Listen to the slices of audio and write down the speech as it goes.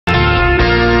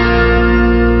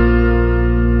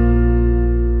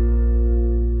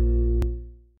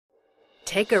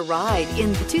Take a ride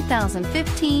in the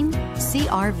 2015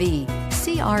 CR-V.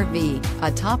 CR-V,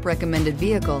 a top recommended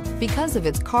vehicle because of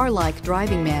its car-like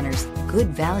driving manners, good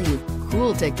value,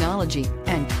 cool technology,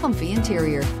 and comfy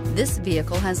interior. This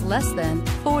vehicle has less than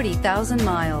 40,000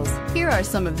 miles. Here are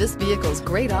some of this vehicle's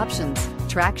great options: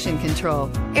 traction control,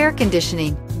 air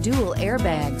conditioning, dual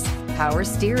airbags, power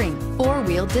steering,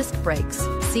 four-wheel disc brakes,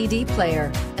 CD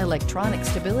player, electronic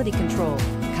stability control,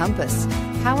 compass,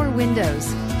 power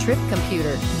windows, trip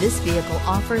computer. This vehicle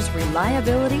offers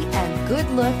reliability and good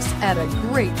looks at a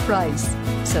great price.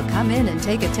 So come in and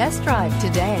take a test drive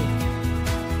today.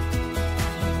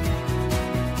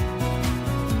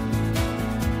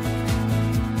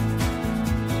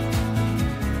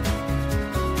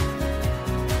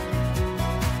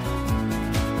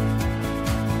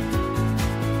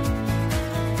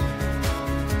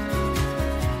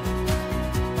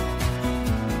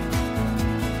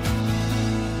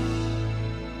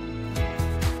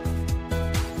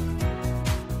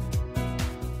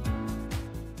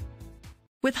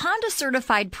 With Honda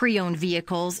certified pre-owned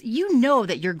vehicles, you know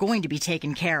that you're going to be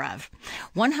taken care of.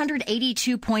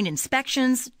 182-point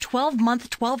inspections,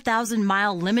 12-month,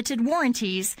 12,000-mile limited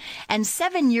warranties, and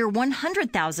 7-year,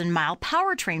 100,000-mile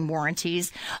powertrain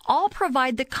warranties all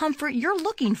provide the comfort you're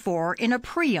looking for in a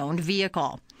pre-owned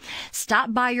vehicle.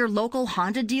 Stop by your local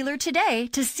Honda dealer today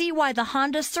to see why the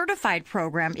Honda certified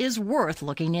program is worth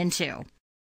looking into.